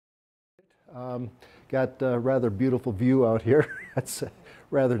Got a rather beautiful view out here. That's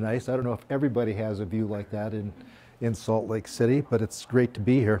rather nice. I don't know if everybody has a view like that in Salt Lake City, but it's great to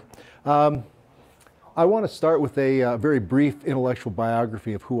be here. I want to start with a very brief intellectual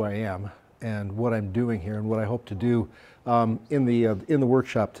biography of who I am and what I'm doing here and what I hope to do in the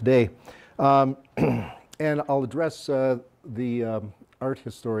workshop today. And I'll address the art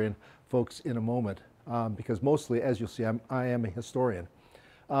historian folks in a moment because mostly, as you'll see, I am a historian.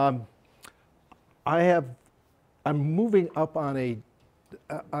 I'm moving up on a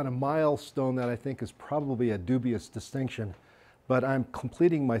milestone that I think is probably a dubious distinction, but I'm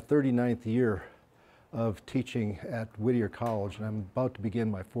completing my 39th year of teaching at Whittier College, and I'm about to begin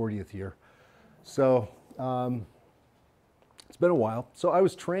my 40th year. So it's been a while. So I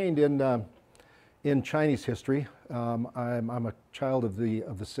was trained in Chinese history. I'm a child of the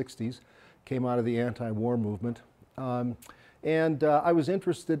 60s, came out of the anti-war movement. And I was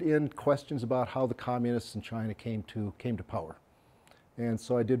interested in questions about how the communists in China came to power. And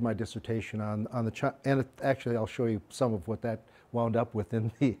so I did my dissertation on the and actually I'll show you some of what that wound up with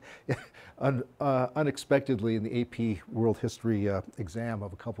in the unexpectedly in the AP World History exam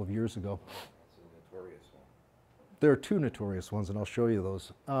of a couple of years ago. That's a notorious one. There are two notorious ones, and I'll show you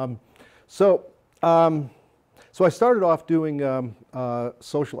those. So I started off doing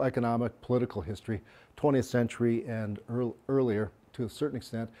social, economic, political history, 20th century and earlier to a certain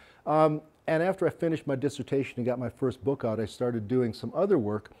extent. And after I finished my dissertation and got my first book out, I started doing some other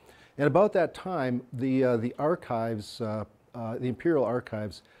work. And about that time, the archives, the imperial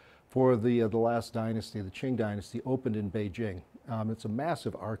archives for the last dynasty, the Qing dynasty, opened in Beijing. It's a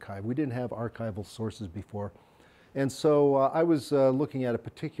massive archive. We didn't have archival sources before. And so I was looking at a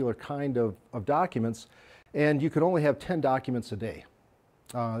particular kind of documents, and you could only have 10 documents a day.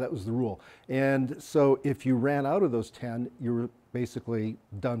 That was the rule. And so if you ran out of those 10, you were basically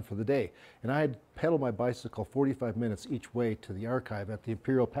done for the day. And I had pedaled my bicycle 45 minutes each way to the archive at the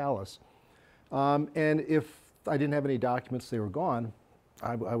Imperial Palace. And if I didn't have any documents, they were gone.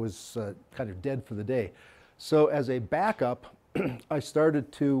 I was kind of dead for the day. So as a backup, I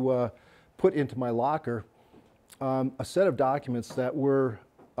started to put into my locker a set of documents that were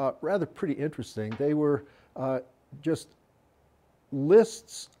rather pretty interesting. They were just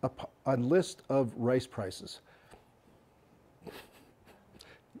a list of rice prices.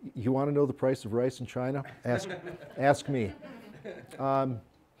 You want to know the price of rice in China? Ask me.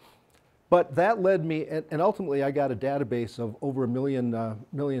 But that led me, and ultimately I got a database of over a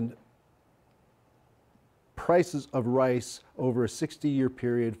million prices of rice over a 60-year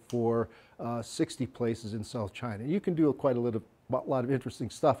period for 60 places in South China. You can do quite a lot of interesting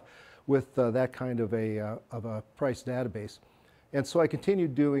stuff with that kind of a price database. And so I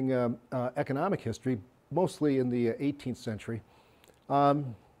continued doing economic history, mostly in the 18th century,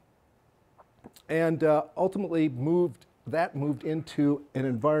 and ultimately moved into an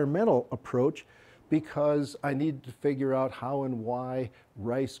environmental approach because I needed to figure out how and why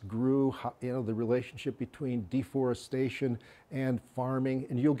rice grew, the relationship between deforestation and farming,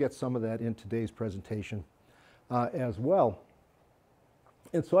 and you'll get some of that in today's presentation as well.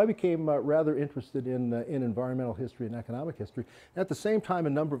 And so I became rather interested in environmental history and economic history. At the same time, a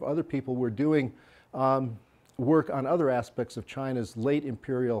number of other people were doing work on other aspects of China's late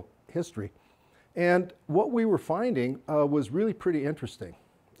imperial history. And what we were finding was really pretty interesting.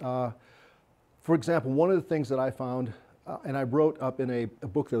 For example, one of the things that I found, and I wrote up in a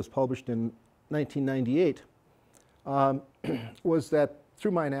book that was published in 1998, was that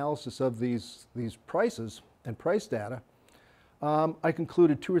through my analysis of these prices and price data, I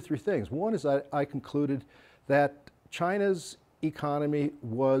concluded two or three things. One is I concluded that China's economy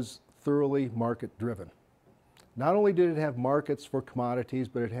was thoroughly market-driven. Not only did it have markets for commodities,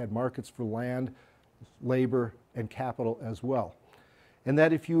 but it had markets for land, labor, and capital as well. And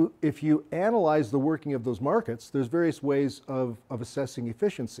that if you analyze the working of those markets, there's various ways of assessing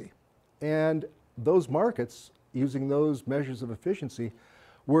efficiency. And those markets, using those measures of efficiency,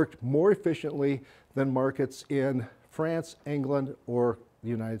 worked more efficiently than markets in France, England, or the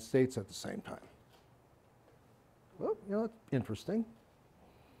United States at the same time. Well, that's interesting.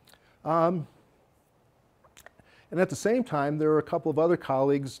 And at the same time, there were a couple of other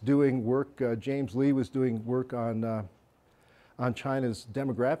colleagues doing work. James Lee was doing work on China's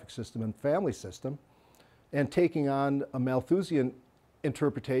demographic system and family system, and taking on a Malthusian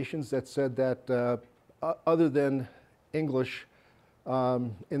interpretations that said that other than English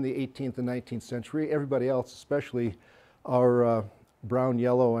in the 18th and 19th century, everybody else, especially our brown,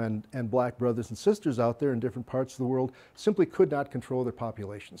 yellow, and black brothers and sisters out there in different parts of the world, simply could not control their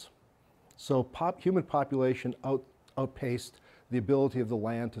populations. So human population outpaced the ability of the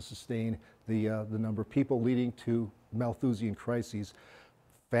land to sustain the number of people, leading to Malthusian crises,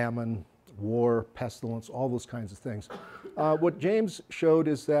 famine, war, pestilence, all those kinds of things. What James showed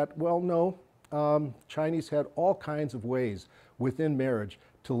is that, well, no, Chinese had all kinds of ways within marriage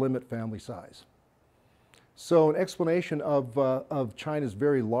to limit family size. So an explanation of China's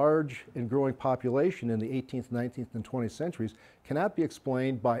very large and growing population in the 18th, 19th, and 20th centuries cannot be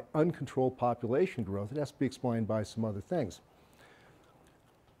explained by uncontrolled population growth. It has to be explained by some other things.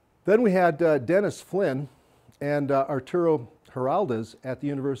 Then we had Dennis Flynn and Arturo Giraldez at the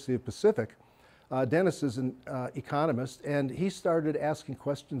University of Pacific. Dennis is an economist, and he started asking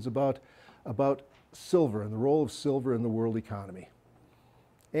questions about silver and the role of silver in the world economy.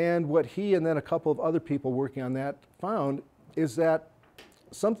 And what he and then a couple of other people working on that found is that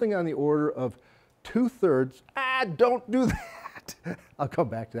something on the order of 2/3, don't do that. I'll come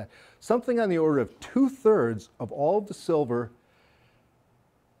back to that. Something on the order of 2/3 of all of the silver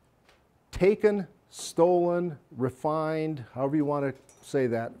taken, stolen, refined, however you want to say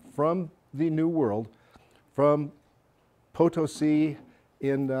that, from the New World, from Potosi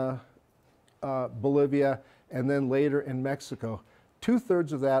in Bolivia, and then later in Mexico,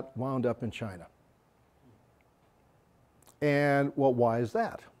 2/3 of that wound up in China. And well, why is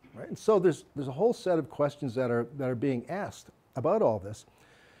that? Right? And so there's a whole set of questions that are being asked about all this.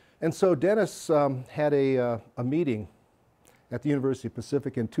 And so Dennis had a meeting at the University of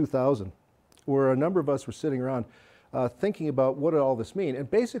Pacific in 2000, where a number of us were sitting around thinking about what did all this mean. And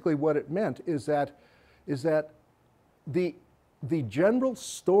basically what it meant is that the general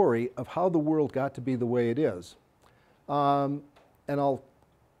story of how the world got to be the way it is, and I'll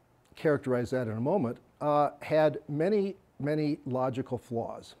characterize that in a moment, had many, many logical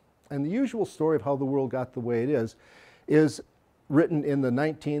flaws. And the usual story of how the world got the way it is written in the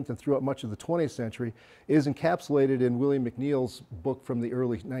 19th and throughout much of the 20th century, is encapsulated in William McNeill's book from the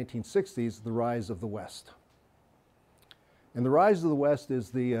early 1960s, The Rise of the West. And the rise of the West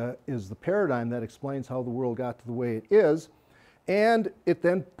is the paradigm that explains how the world got to the way it is, and it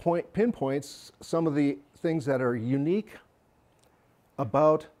then pinpoints some of the things that are unique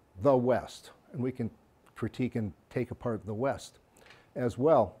about the West, and we can critique and take apart the West as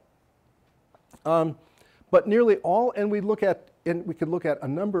well. But nearly all, and we could look at a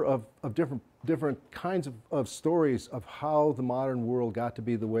number of different kinds of stories of how the modern world got to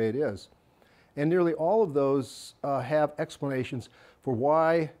be the way it is. And nearly all of those have explanations for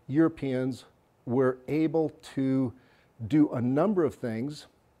why Europeans were able to do a number of things,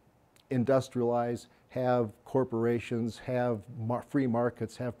 industrialize, have corporations, have free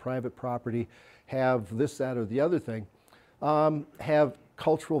markets, have private property, have this, that, or the other thing, have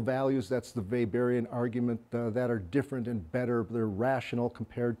cultural values, that's the Weberian argument, that are different and better, they're rational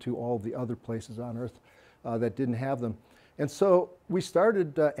compared to all the other places on earth that didn't have them. And so we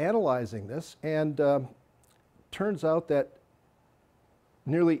started analyzing this, and turns out that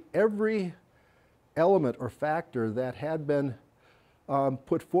nearly every element or factor that had been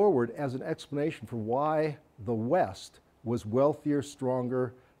put forward as an explanation for why the West was wealthier,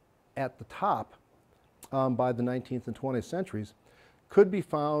 stronger at the top by the 19th and 20th centuries could be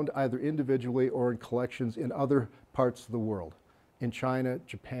found either individually or in collections in other parts of the world, in China,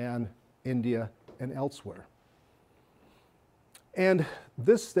 Japan, India, and elsewhere. And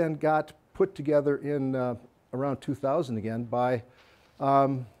this then got put together in around 2000 again by a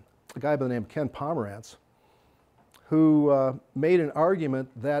guy by the name of Ken Pomerantz, who made an argument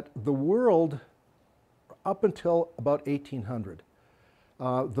that the world, up until about 1800,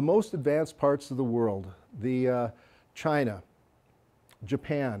 the most advanced parts of the world, China,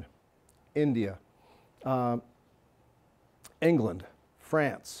 Japan, India, England,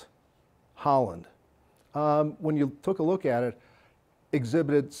 France, Holland, when you took a look at it,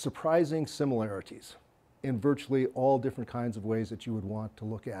 exhibited surprising similarities in virtually all different kinds of ways that you would want to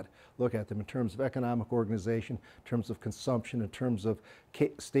look at them in terms of economic organization, in terms of consumption, in terms of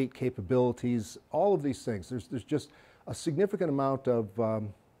state capabilities, all of these things. There's just a significant amount of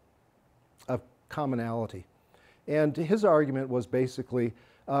commonality. And his argument was basically,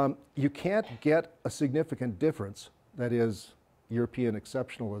 you can't get a significant difference, that is European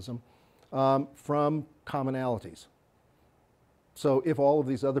exceptionalism, from commonalities. So if all of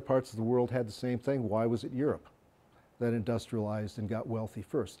these other parts of the world had the same thing, why was it Europe that industrialized and got wealthy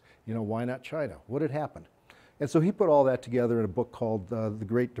first? You know, why not China? What had happened? And so he put all that together in a book called The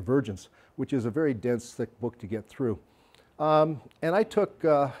Great Divergence, which is a very dense, thick book to get through. And I took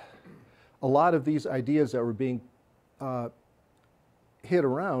a lot of these ideas that were being hit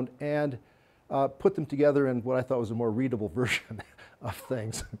around and put them together in what I thought was a more readable version of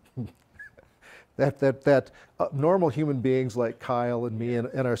things that normal human beings like Kyle and me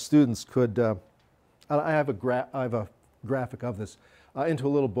and our students could. I have a graphic of this into a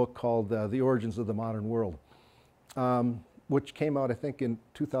little book called The Origins of the Modern World, which came out I think in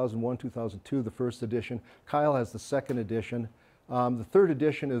 2001, 2002, the first edition. Kyle has the second edition. The third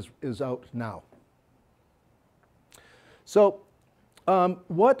edition is out now. So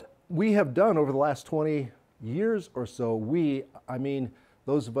what we have done over the last 20 years or so, I mean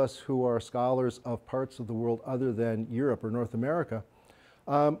those of us who are scholars of parts of the world other than Europe or North America,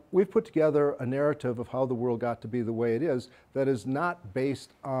 we've put together a narrative of how the world got to be the way it is that is not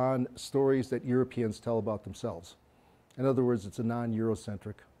based on stories that Europeans tell about themselves. In other words, it's a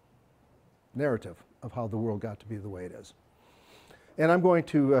non-Eurocentric narrative of how the world got to be the way it is. And I'm going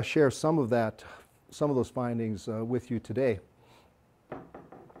to share some of those findings with you today.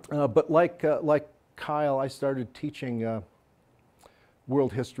 But like Kyle, I started teaching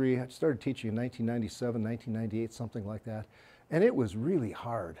world history. I started teaching in 1997, 1998, something like that. And it was really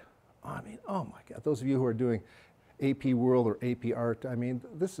hard. I mean, oh my God, those of you who are doing AP World or AP Art, I mean,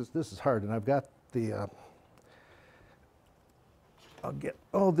 this is hard. And I've got the, I've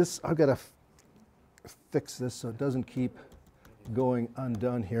got to fix this so it doesn't keep going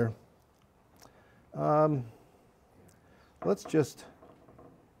undone here. Let's just,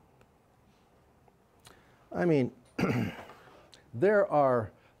 I mean, there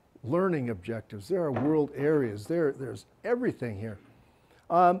are learning objectives, there are world areas, there's everything here.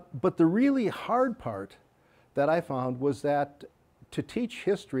 But the really hard part that I found was that to teach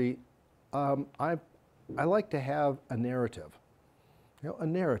history, I like to have a narrative. You know, a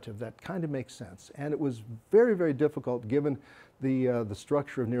narrative that kind of makes sense. And it was very, very difficult given the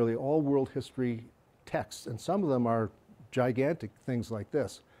structure of nearly all world history texts, and some of them are gigantic things like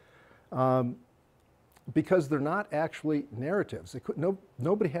this, because they're not actually narratives.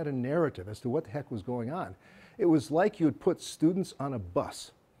 Nobody had a narrative as to what the heck was going on. It was like you would put students on a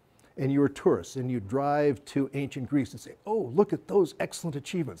bus, and you were tourists, and you'd drive to ancient Greece and say, oh, look at those excellent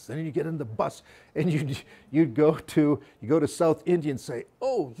achievements. Then you get in the bus, and you'd go to South India and say,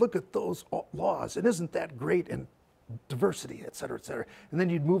 oh, look at those laws, and isn't that great, and diversity, et cetera, et cetera. And then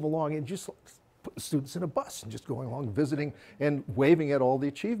you'd move along and just put the students in a bus and just going along, visiting and waving at all the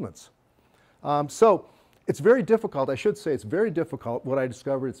achievements. So it's very difficult, I should say it's very difficult, what I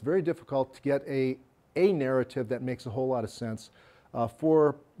discovered, it's very difficult to get a narrative that makes a whole lot of sense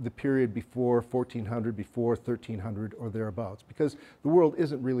for the period before 1400, before 1300 or thereabouts, because the world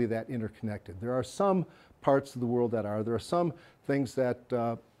isn't really that interconnected. There are some parts of the world that are. There are some things that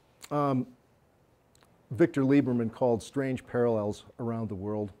Victor Lieberman called strange parallels around the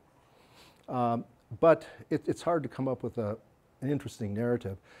world. But it's hard to come up with an interesting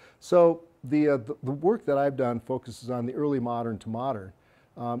narrative. So the work that I've done focuses on the early modern to modern,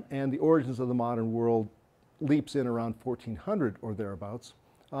 and the origins of the modern world leaps in around 1400 or thereabouts,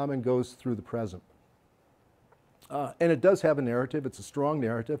 and goes through the present. And it does have a narrative. It's a strong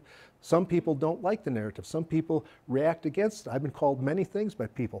narrative. Some people don't like the narrative. Some people react against it. I've been called many things by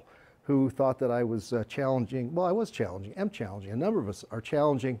people who thought that I was challenging. Well, I was challenging, am challenging. A number of us are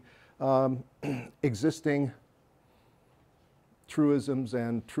challenging existing truisms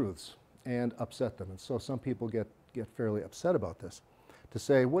and truths and upset them. And so some people get fairly upset about this, to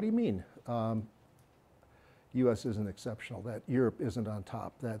say, what do you mean U.S. isn't exceptional, that Europe isn't on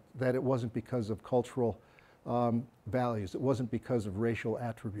top, that it wasn't because of cultural values, it wasn't because of racial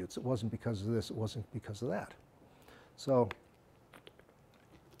attributes, it wasn't because of this, it wasn't because of that. So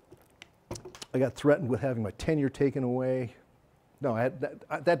I got threatened with having my tenure taken away. No,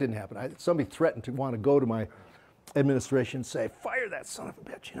 that didn't happen. Somebody threatened to want to go to my administration and say, fire that son of a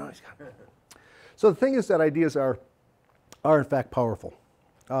bitch. You know, so the thing is that ideas are in fact powerful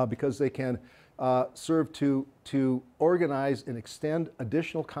because they can serve to organize and extend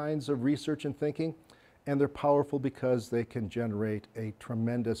additional kinds of research and thinking, and they're powerful because they can generate a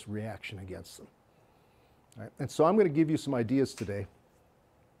tremendous reaction against them. All right? And so I'm going to give you some ideas today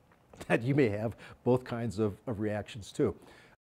that you may have both kinds of reactions to.